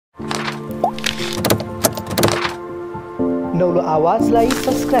नौलो आवाजलाई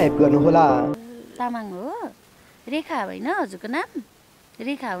सब्स्क्राइब गर्नुहोला। तामाङ हो? रेखा होइन हजुरको नाम?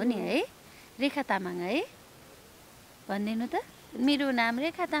 रेखा हो नि है? रेखा तामाङ है? भनिदिनु त। मेरो नाम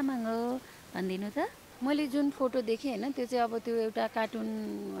रेखा तामाङ हो भनिदिनु त। मैले जुन फोटो देखेँ होइन त्यो चाहिँ अब त्यो एउटा कार्टुन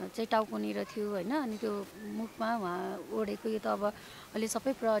चाहिँ टाउकोनिर थियो होइन, अनि त्यो मुखमा उहाँ ओढेको यो त अब अहिले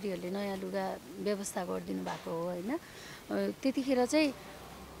सबै प्रहरीहरूले नयाँ लुगा व्यवस्था गरिदिनु भएको हो होइन। त्यतिखेर चाहिँ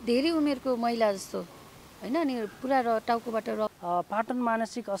धेरै उमेरको महिला जस्तो होइन, अनि पुरा टाउकोबाट पाटन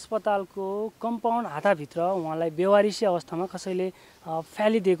मानसिक अस्पतालको कम्पाउन्ड हाताभित्र उहाँलाई बेवारिसी अवस्थामा कसैले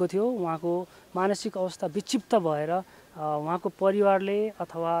फ्यालिदिएको थियो। उहाँको मानसिक अवस्था विक्षिप्त भएर उहाँको परिवारले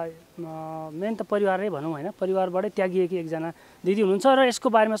अथवा मेन त परिवारै भनौँ होइन, परिवारबाटै त्यागिएकी एकजना दिदी हुनुहुन्छ र यसको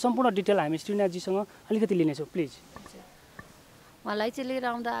बारेमा सम्पूर्ण डिटेल हामी श्रीनाथजीसँग अलिकति लिनेछौँ प्लिज। उहाँलाई चाहिँ लिएर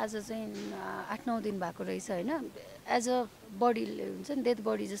आउँदा आज चाहिँ 8-9 दिन भएको रहेछ होइन। एज अ बडी हुन्छ नि, डेड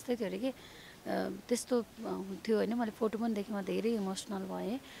बडी जस्तै थियो अरे कि, त्यस्तो थियो होइन। मैले फोटो पनि देखेँ, म धेरै इमोसनल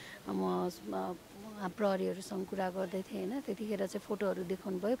भएँ। म प्रहरीहरूसँग कुरा गर्दै थिएँ होइन, त्यतिखेर चाहिँ फोटोहरू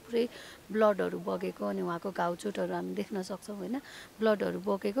देखाउनु भयो, पुरै ब्लडहरू बगेको, अनि उहाँको घाउचोटहरू हामी देख्न सक्छौँ होइन। ब्लडहरू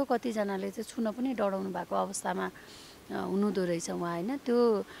बगेको, कतिजनाले चाहिँ छुन पनि डराउनु भएको अवस्थामा हुनुहुँदो रहेछ उहाँ होइन। त्यो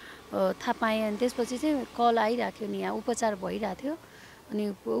थाहा पाएँ। अनि त्यसपछि चाहिँ कल आइरहेको थियो नि, यहाँ उपचार भइरहेको थियो, अनि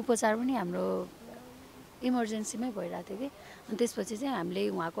उपचार पनि हाम्रो इमर्जेन्सीमै भइरहेको थियो कि। अनि त्यसपछि चाहिँ हामीले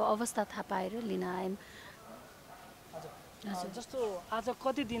उहाँको अवस्था थाहा पाएर लिन आयौँ। हजुर, जस्तो आज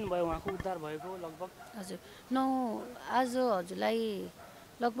कति दिन भयो उहाँको उद्धार भएको लगभग? हजुर आज हजुरलाई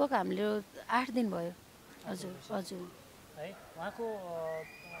लगभग हाम्रो 8 दिन भयो। हजुर हजुर है। उहाँको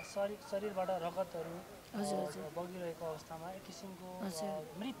शरीरबाट रगतहरू हजुर हजुर बगिरहेको अवस्थामा एक किसिमको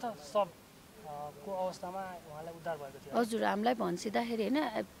मृत शवको अवस्थामा उहाँलाई उद्धार भएको थियो। हजुर, हामीलाई भनिदिँदाखेरि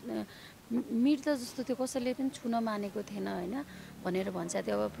होइन मृत जस्तो त्यो कसैले पनि छुन मानेको थिएन होइन भनेर भन्छ।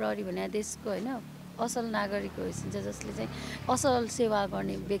 त्यो अब प्रहरी भने देशको होइन असल नागरिक होइन्छ, जसले चाहिँ असल सेवा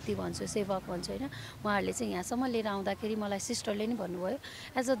गर्ने व्यक्ति भन्छु, सेवक भन्छु होइन। उहाँहरूले चाहिँ यहाँसम्म लिएर आउँदाखेरि मलाई सिस्टरले नि भन्नुभयो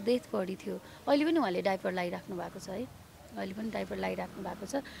एज अ डेथ बडी थियो। अहिले पनि उहाँले डाइपर लगाइराख्नु भएको छ है, अहिले पनि डाइपर लगाइराख्नु भएको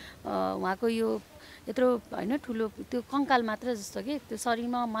छ। उहाँको यो यत्रो होइन ठुलो त्यो कङ्काल मात्र जस्तो कि, त्यो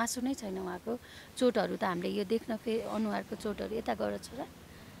शरीरमा मासु नै छैन। उहाँको चोटहरू त हामीले यो देख्न अनुहारको चोटहरू यता गएर छोरा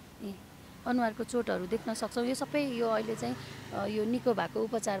अनुहारको चोटहरू देख्न सक्छौँ। यो सबै यो अहिले चाहिँ यो निको भएको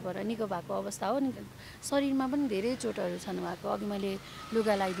उपचार भएर निको भएको अवस्था हो। नि शरीरमा पनि धेरै चोटहरू छन् उहाँको, अघि मैले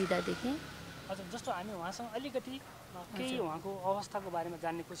लुगा लगाइदिँदा देखेँ। हजुर, जस्तो हामी उहाँसँग अलिकति केही उहाँको अवस्थाको बारेमा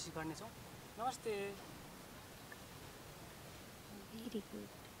जान्ने कोसिस गर्नेछौँ। नमस्ते। Very good.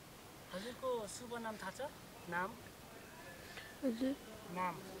 हजुरको शुभ नाम थाहा छ? नाम? हजुर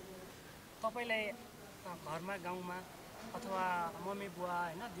नाम तपाईँलाई घरमा गाउँमा अथवा मम्मी बुवा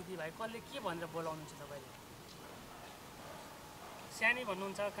होइन दिदीभाइ कसले के भनेर बोलाउनुहुन्छ? तपाईँले सानी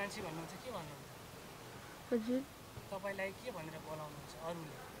भन्नुहुन्छ, कान्छी भन्नुहुन्छ, के भन्नुहुन्छ? हजुर तपाईँलाई के भनेर बोलाउनुहुन्छ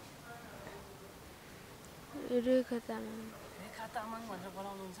अरूले? रेखा तामाङ। रेखा तामाङ भनेर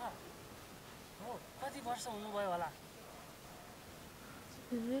बोलाउनुहुन्छ हो? कति वर्ष हुनुभयो होला?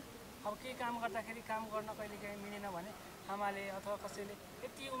 अब केही काम गर्दाखेरि काम गर्न कहिले काहीँ मिलेन भने आमाले अथवा कसैले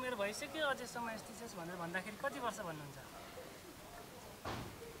यति उमेर भइसक्यो अझैसम्म यस्तै छस् भनेर भन्दाखेरि कति वर्ष भन्नुहुन्छ?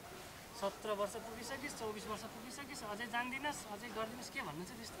 17 वर्ष पुगिसकिस्, 24 वर्ष पुगिसकिस्, अझै जान्दिनस्, अझै गरिदिनुहोस्, के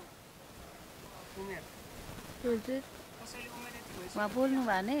भन्नुहुन्छ त्यस्तो उमेर? हजुर कसैले उमेर यति भइसक्यो उहाँ बोल्नु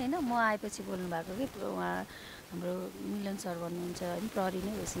भयो नै होइन, म आएपछि बोल्नु भएको कि। उहाँ हाम्रो मिलन सर भन्नुहुन्छ होइन, प्रहरी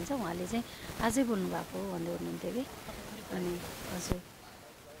नै होइसिन्छ, उहाँले चाहिँ आजै बोल्नु भएको भन्दै हुनुहुन्थ्यो कि। अनि हजुर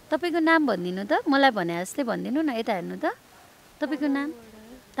तपाईँको नाम भनिदिनु त, मलाई भने जस्तै भनिदिनु न। यता हेर्नु त, तपाईँको नाम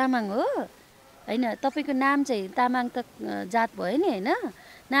तामाङ हो होइन? तपाईँको नाम चाहिँ तामाङ त जात भयो नि होइन?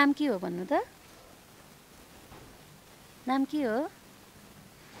 नाम के हो भन्नु त? नाम के हो?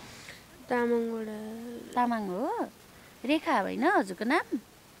 तामाङ हो? रेखा होइन हजुरको नाम?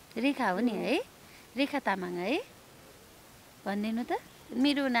 रेखा हो नि है? रेखा तामाङ है? भनिदिनु त।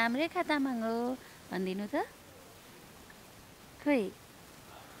 मेरो नाम रेखा तामाङ हो भनिदिनु त। खोइ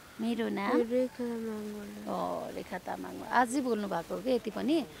मेरो नाम रेखा तामाङ आजै बोल्नु भएको हो कि। यति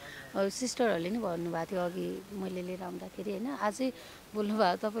पनि सिस्टरहरूले नि भन्नुभएको थियो अघि मैले लिएर आउँदाखेरि होइन, आजै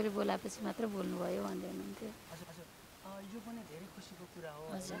बोल्नुभयो, तपाईँले बोलाएपछि मात्र बोल्नुभयो भन्दै हुनुहुन्थ्यो। यो पनि धेरै खुसीको कुरा हो।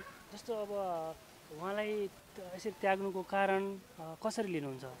 हजुर, जस्तो अब उहाँलाई यसरी त्याग्नुको कारण कसरी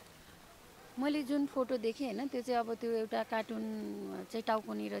लिनुहुन्छ? मैले जुन फोटो देखेँ होइन त्यो चाहिँ अब त्यो एउटा कार्टुन चाहिँ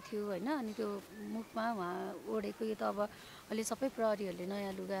टाउकोनिर थियो होइन, अनि त्यो मुखमा उहाँ ओढेको यो त अब अहिले सबै प्रहरीहरूले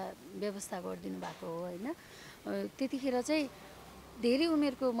नयाँ लुगा व्यवस्था गरिदिनु भएको हो होइन। त्यतिखेर चाहिँ धेरै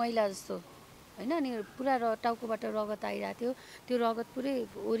उमेरको महिला जस्तो होइन, अनि पुरा टाउकोबाट रगत आइरहेको थियो। त्यो रगत पुरै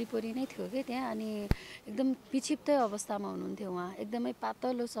वरिपरि नै थियो कि त्यहाँ, अनि एकदम विक्षिप्त अवस्थामा हुनुहुन्थ्यो उहाँ। एकदमै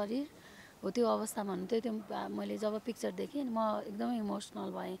पातलो शरीर हो त्यो अवस्थामा हुनुहुन्थ्यो। त्यो मैले जब पिक्चर देखेँ म एकदमै इमोसनल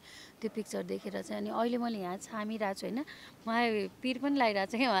भएँ त्यो पिक्चर देखेर चाहिँ। अनि अहिले मैले यहाँ छामिरहेको छु होइन, मलाई पिर पनि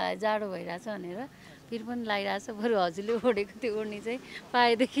लागिरहेको छ कि उहाँलाई जाडो भइरहेछ भनेर पिर पनि लागिरहेछ। बरु हजुरले ओढेको त्यो ओढ्ने चाहिँ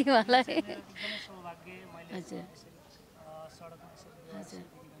पाएदेखि उहाँलाई हजुर हजुर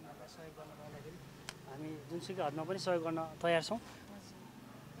हामी जुनसुकै हदमा पनि सहयोग गर्न तयार छौँ।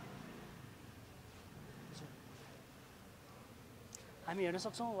 हामी हेर्न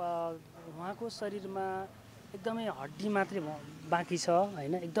सक्छौँ उहाँको शरीरमा एकदमै हड्डी मात्रै बाँकी छ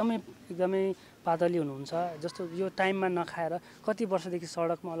होइन, एकदमै पातली हुनुहुन्छ। जस्तो यो टाइममा नखाएर कति वर्षदेखि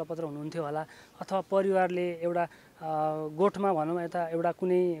सडकमा अलपत्र हुनुहुन्थ्यो होला, अथवा परिवारले एउटा गोठमा भनौँ यता एउटा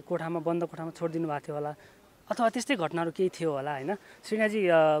कुनै कोठामा बन्द कोठामा छोडिदिनु भएको थियो होला, अथवा त्यस्तै घटनाहरू केही थियो होला होइन। श्रीनाजी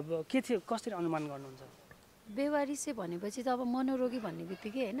के थियो, कसरी अनुमान गर्नुहुन्छ? बेवारिसे भनेपछि त अब मनोरोगी भन्ने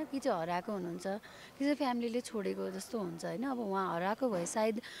बित्तिकै होइन कि चाहिँ हराएको हुनुहुन्छ कि चाहिँ फ्यामिलीले छोडेको जस्तो हुन्छ होइन। अब उहाँ हराएको भए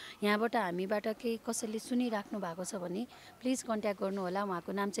सायद यहाँबाट हामीबाट केही कसैले सुनिराख्नु भएको छ भने प्लिज कन्ट्याक्ट गर्नु होला।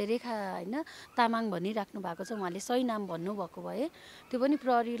 उहाँको नाम चाहिँ रेखा होइन तामाङ भनिराख्नु भएको छ। उहाँले सही नाम भन्नुभएको भए त्यो पनि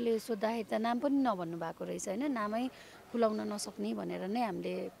प्रहरीले सोद्धाखेरि त नाम पनि नभन्नु भएको रहेछ होइन, नामै खुलाउन नसक्ने भनेर नै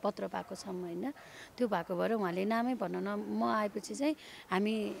हामीले पत्र पाएको छौँ होइन। त्यो भएको भएर उहाँले नामै भन्न म आएपछि चाहिँ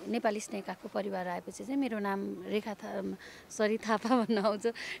हामी नेपाली स्नेही काखको परिवार आएपछि चाहिँ मेरो नाम रेखा थापा भन्न आउँछ,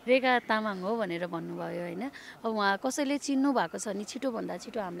 रेखा तामाङ हो भनेर भन्नुभयो होइन। अब उहाँ कसैले चिन्नु भएको छ भने छिटोभन्दा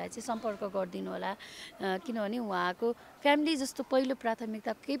छिटो हामीलाई चाहिँ सम्पर्क गरिदिनु होला, किनभने उहाँको फ्यामिली जस्तो पहिलो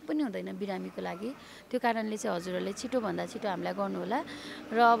प्राथमिकता केही पनि हुँदैन बिरामीको लागि। त्यो कारणले चाहिँ हजुरहरूले छिटोभन्दा छिटो हामीलाई गर्नुहोला।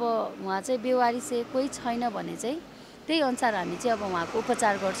 र अब उहाँ चाहिँ बेवारिसे कोही छैन भने चाहिँ त्यही अनुसार हामी चाहिँ अब उहाँको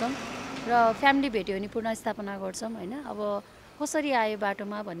उपचार गर्छौँ र फ्यामिली भेट्यो भने पुनर्स्थापना गर्छौँ होइन। अब कसरी आयो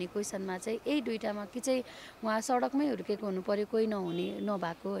बाटोमा भन्ने क्वेसनमा चाहिँ यही दुइटामा कि चाहिँ उहाँ सडकमै हुर्केको हुनु पऱ्यो कोही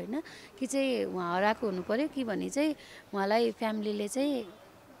नभएको होइन, कि चाहिँ उहाँ हराएको हुनु पऱ्यो, कि भने चाहिँ उहाँलाई फ्यामिलीले चाहिँ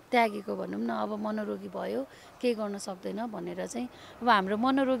त्यागेको भनौँ न। अब मनोरोगी भयो केही गर्न सक्दैन भनेर चाहिँ अब हाम्रो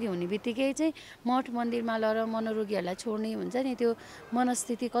मनोरोगी हुने बित्तिकै चाहिँ मठ मन्दिरमा लगेर मनोरोगीहरूलाई छोड्ने हुन्छ नि, त्यो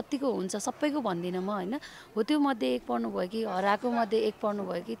मनस्थिति कतिको हुन्छ सबैको भन्दिनँ म होइन। हो त्यो मध्ये एक पर्नुभयो कि हराएको मध्ये एक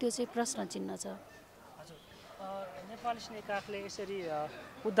पर्नुभयो कि त्यो चाहिँ प्रश्न चिन्ह छ। नेपाली स्नेही काखले यसरी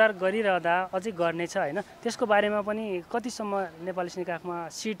उद्धार गरिरहँदा अझै गर्नेछ होइन, त्यसको बारेमा पनि कतिसम्म नेपाली स्नेही काखमा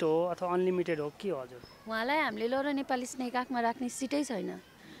सिट हो अथवा अनलिमिटेड हो के हो हजुर? उहाँलाई हामीले लर नेपाली स्नेही काखमा राख्ने सिटै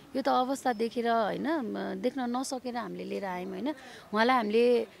छैन। यो त अवस्था देखेर होइन देख्न नसकेर हामीले लिएर आयौँ होइन। उहाँलाई हामीले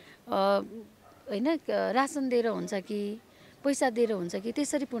होइन रासन दिएर हुन्छ कि पैसा दिएर हुन्छ कि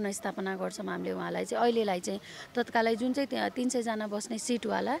त्यसरी पुनर्स्थापना गर्छौँ हामीले उहाँलाई चाहिँ। अहिलेलाई चाहिँ तत्कालै जुन चाहिँ 300जना बस्ने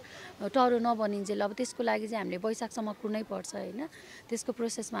सिटवाला टरो नबनिन्जेल अब त्यसको लागि चाहिँ हामीले वैशाखसम्म कुर्नै पर्छ होइन। त्यसको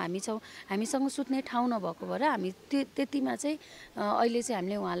प्रोसेसमा हामी छौँ। हामीसँग सुत्ने ठाउँ नभएको भएर हामी त्यतिमा चाहिँ अहिले चाहिँ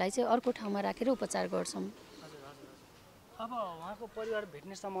हामीले उहाँलाई चाहिँ अर्को ठाउँमा राखेर उपचार गर्छौँ। अब उहाँको परिवार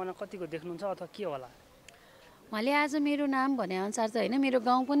भेट्ने सम्भावना कतिको देख्नुहुन्छ अथवा के होला? उहाँले आज मेरो नाम भने अनुसार चाहिँ होइन मेरो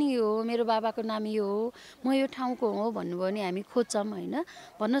गाउँ पनि यो हो, मेरो बाबाको नाम यो हो, म यो ठाउँको हो भन्नुभयो भने हामी खोज्छौँ होइन।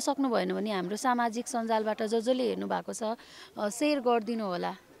 भन्न सक्नु भएन भने हाम्रो सामाजिक सञ्जालबाट जसले हेर्नु भएको छ सेयर गरिदिनु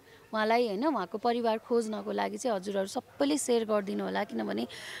होला उहाँलाई होइन। उहाँको परिवार खोज्नको लागि चाहिँ हजुरहरू सबैले सेयर गरिदिनु होला, किनभने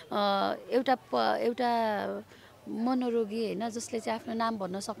एउटा मनोरोगी होइन जसले चाहिँ आफ्नो नाम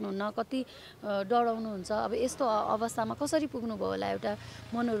भन्न सक्नुहुन्न, कति डराउनुहुन्छ। अब यस्तो अवस्थामा कसरी पुग्नुभयो होला एउटा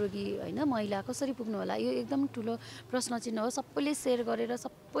मनोरोगी होइन महिला कसरी पुग्नु होला, यो एकदम ठुलो प्रश्न चिन्ह हो। सबैले सेयर गरेर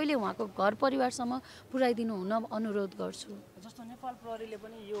सबैले उहाँको घर परिवारसम्म पुर्याइदिनु हुन अनुरोध गर्छु। जस्तो नेपाल प्रहरीले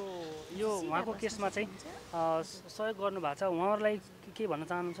पनि यो उहाँको केसमा चाहिँ सहयोग गर्नुभएको छ, उहाँहरूलाई के भन्न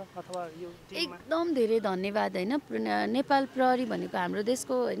चाहनुहुन्छ अथवा यो? एकदम धेरै धन्यवाद होइन। नेपाल प्रहरी भनेको हाम्रो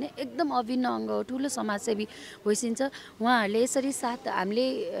देशको होइन एकदम अभिन्न अङ्ग हो, ठुलो समाजसेवी होइसिन्छ। उहाँहरूले यसरी साथ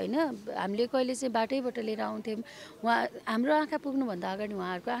हामीले कहिले चाहिँ बाटैबाट लिएर आउँथ्यौँ, उहाँ हाम्रो आँखा पुग्नुभन्दा अगाडि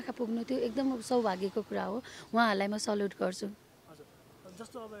उहाँहरूको आँखा पुग्नु त्यो एकदम सौभाग्यको कुरा हो। उहाँहरूलाई म सल्युट गर्छु। हजुर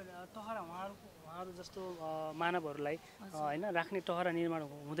जस्तो अब टहरा उहाँहरू जस्तो मानवहरूलाई होइन राख्ने टहरा निर्माण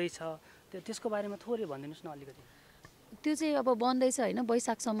हुँदैछ, त्यसको बारेमा थोरै भनिदिनुहोस् न अलिकति। त्यो चाहिँ अब बन्दैछ होइन।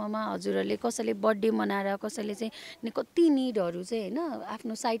 वैशाखसम्ममा हजुरहरूले कसैले बर्थडे मनाएर कसैले चाहिँ कति निडहरू चाहिँ होइन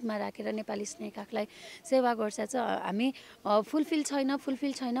आफ्नो साइडमा राखेर नेपाली स्नेही काखलाई सेवा गर्छ चाहिँ हामी फुलफिल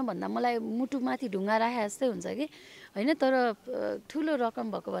छैन भन्दा मलाई मुटुमाथि ढुङ्गा राखे जस्तै हुन्छ कि होइन। तर ठुलो रकम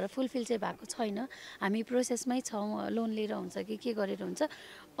भएको भएर फुलफिल चाहिँ भएको छैन। हामी प्रोसेसमै छौँ, लोन लिएर हुन्छ कि के गरेर हुन्छ।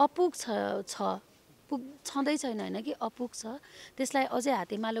 अपुग छँदै छैन होइन कि अपुग छ, त्यसलाई अझै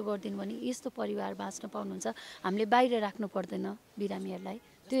हातेमालो गरिदिनु भने यस्तो परिवार बाँच्न पाउनुहुन्छ। हामीले बाहिर राख्नु पर्दैन बिरामीहरूलाई।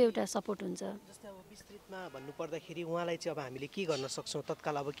 त्यो एउटा सपोर्ट हुन्छ। जस्तै अब विस्तृतमा भन्नुपर्दाखेरि उहाँलाई चाहिँ अब हामीले के गर्न सक्छौँ,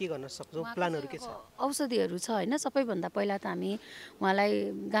 तत्काल अब के गर्न सक्छौँ, उहाँको प्लानहरू के चाहिँ छ? अब औषधिहरू छ होइन। सबैभन्दा पहिला त हामी उहाँलाई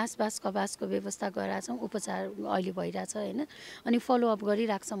घाँस कबासको व्यवस्था गराएको छौँ, उपचार अहिले भइरहेछ होइन। अनि फलोअप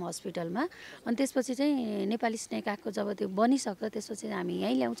गरिरहेको छौँ हस्पिटलमा। अनि त्यसपछि चाहिँ नेपाली स्नेही काखको जब त्यो बनिसक्छ त्यसपछि हामी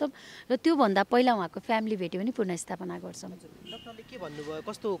यहीँ ल्याउँछौँ र त्योभन्दा पहिला उहाँको फ्यामिली भेट्यो भने पुनर्स्थापना गर्छौँ। डक्टरले के भन्नुभयो,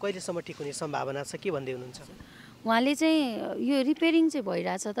 कस्तो कहिलेसम्म ठिक हुने सम्भावना छ, के भन्दै हुनुहुन्छ? उहाँले चाहिँ यो रिपेयरिङ चाहिँ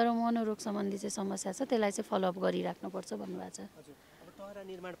भइरहेछ तर मनोरोग सम्बन्धी चाहिँ समस्या छ, त्यसलाई चाहिँ फलोअप गरिराख्नुपर्छ भन्नुभएको छ। अब टहरा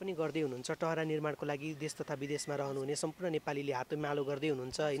निर्माण पनि गर्दै हुनुहुन्छ। टहरा निर्माणको लागि देश तथा विदेशमा रहनुहुने सम्पूर्ण नेपालीले हातोमालो गर्दै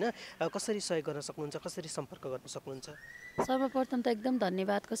हुनुहुन्छ होइन। कसरी सहयोग गर्न सक्नुहुन्छ, कसरी सम्पर्क गर्न सक्नुहुन्छ? सर्वप्रथम त एकदम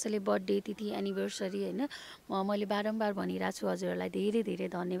धन्यवाद। कसैले बर्थडे तिथि एनिभर्सरी होइन मैले बारम्बार भनिरहेको छु हजुरहरूलाई धेरै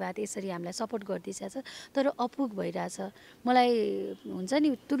धेरै धन्यवाद। यसरी हामीलाई सपोर्ट गरिदिइरहेछ तर अपुग भइरहेछ। मलाई हुन्छ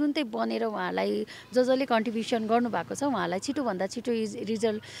नि तुरुन्तै बनेर उहाँलाई जसले कन्ट्रिब्युसन गर्नुभएको छ उहाँलाई छिटोभन्दा छिटो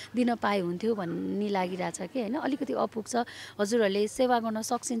रिजल्ट दिन पाए हुन्थ्यो भन्ने लागिरहेछ कि होइन। अलिकति अपुग छ। हजुरहरूले सेवा गर्न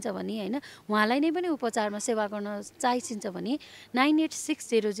सकिन्छ भने होइन उहाँलाई नै पनि उपचारमा सेवा गर्न चाहिन्छ भने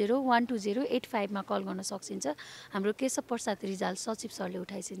 9860012085 मा कल गर्न सकिन्छ। हाम्रो केशव प्रसाद रिजाल सचिव सरले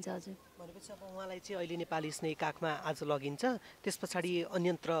उठाइसिन्छ हजुर। भनेपछि अब उहाँलाई चाहिँ अहिले नेपाली स्नेही काखमा आज लगिन्छ, त्यस पछाडि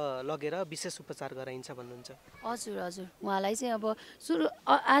अन्यत्र लगेर विशेष उपचार गराइन्छ भन्नुहुन्छ? हजुर हजुर। उहाँलाई चाहिँ अब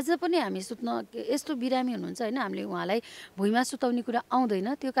आज पनि हामी सुत्न यस्तो बिरामी हुनुहुन्छ होइन, हामीले उहाँलाई भुइँमा सुताउने कुरा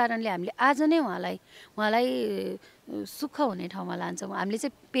आउँदैन। त्यो कारणले हामीले आज नै उहाँलाई सुख हुने ठाउँमा लान्छौँ। हामीले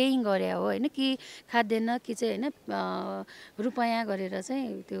चाहिँ पेइङ गरे हो होइन कि खाद्यान्न कि चाहिँ होइन रुपैयाँ गरेर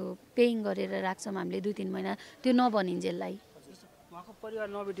चाहिँ त्यो पेइङ गरेर राख्छौँ हामीले 2-3 महिना त्यो नबनिन्जेललाई। उहाँको परिवार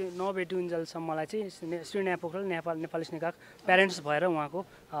नभेटिन्जेलसम्मलाई चाहिँ श्री नेहा पोखरेल नेपाली स्नेही काख प्यारेन्ट्स भएर उहाँको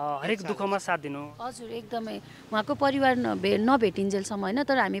हरेक दुःखमा साथ दिनु। हजुर एकदमै। उहाँको परिवार नभेटिन्जेलसम्म होइन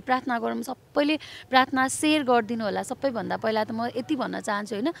तर हामी प्रार्थना गरौँ, सबैले प्रार्थना सेयर गरिदिनु होला। सबैभन्दा पहिला त म यति भन्न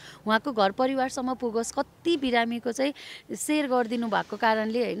चाहन्छु होइन उहाँको घर परिवारसम्म पुगोस्। कति बिरामीको चाहिँ सेयर गरिदिनु भएको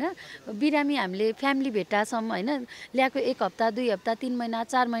कारणले होइन बिरामी हामीले फ्यामिली भेटाछौँ होइन। ल्याएको 1 हप्ता 2 हप्ता 3 महिना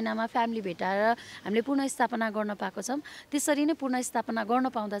 4 महिनामा फ्यामिली भेटाएर हामीले पुनर्स्थापना गर्न पाएको छौँ। त्यसरी नै पुनर्स्थापना गर्न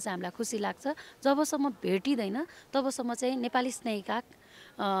पाउँदा चाहिँ हामीलाई खुसी लाग्छ। जबसम्म भेटिँदैन तबसम्म चाहिँ नेपाली स्नेही काख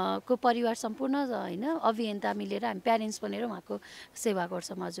को परिवार सम्पूर्ण होइन अभियन्ता मिलेर हामी प्यारेन्ट्स बनेर उहाँको सेवा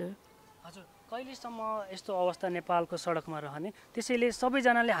गर्छौँ हजुर। हजुर कहिलेसम्म यस्तो अवस्था नेपालको सडकमा रहने, त्यसैले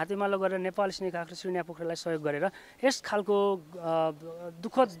सबैजनाले हातेमालो गरेर नेपाली स्नेही काख र श्री नेहा पोखरेललाई सहयोग गरेर यस खालको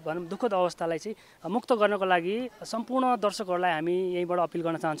दुःखद अवस्थालाई चाहिँ मुक्त गर्नको लागि सम्पूर्ण दर्शकहरूलाई हामी यहीँबाट अपिल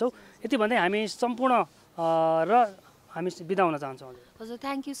गर्न चाहन्छौँ। यति भन्दै हामी सम्पूर्ण र हामी बिदा हुन चाहन्छौँ। हजुर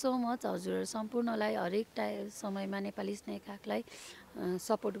थ्याङ्क यू सो मच। हजुर सम्पूर्णलाई हरेक समयमा नेपाली स्नेही काखलाई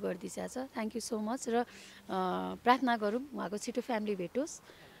support गरिदिइरहेछ। Thank you so much र प्रार्थना गरौँ उहाँको छिटो फ्यामिली भेटोस्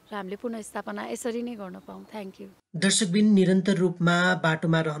र हामीले पुनर्स्थापना यसरी नै गर्न पाऊँ। Thank you. दर्शकबिन निरन्तर रूपमा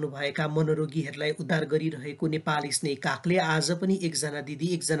बाटोमा रहनुभएका मनोरोगीहरूलाई उद्धार गरिरहेको नेपाली स्नेही काखले आज पनि एकजना दिदी,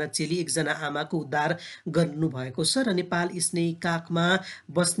 एकजना चेली, एकजना आमाको उद्धार गर्नुभएको छ र नेपाल स्नेही काखमा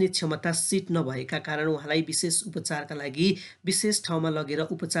बस्ने क्षमता सिट नभएका कारण उहाँलाई विशेष उपचारका लागि विशेष ठाउँमा लगेर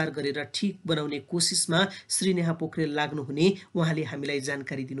उपचार गरेर ठिक बनाउने कोसिसमा श्री नेहा पोखरेल लाग्नुहुने उहाँले हामीलाई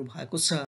जानकारी दिनुभएको छ।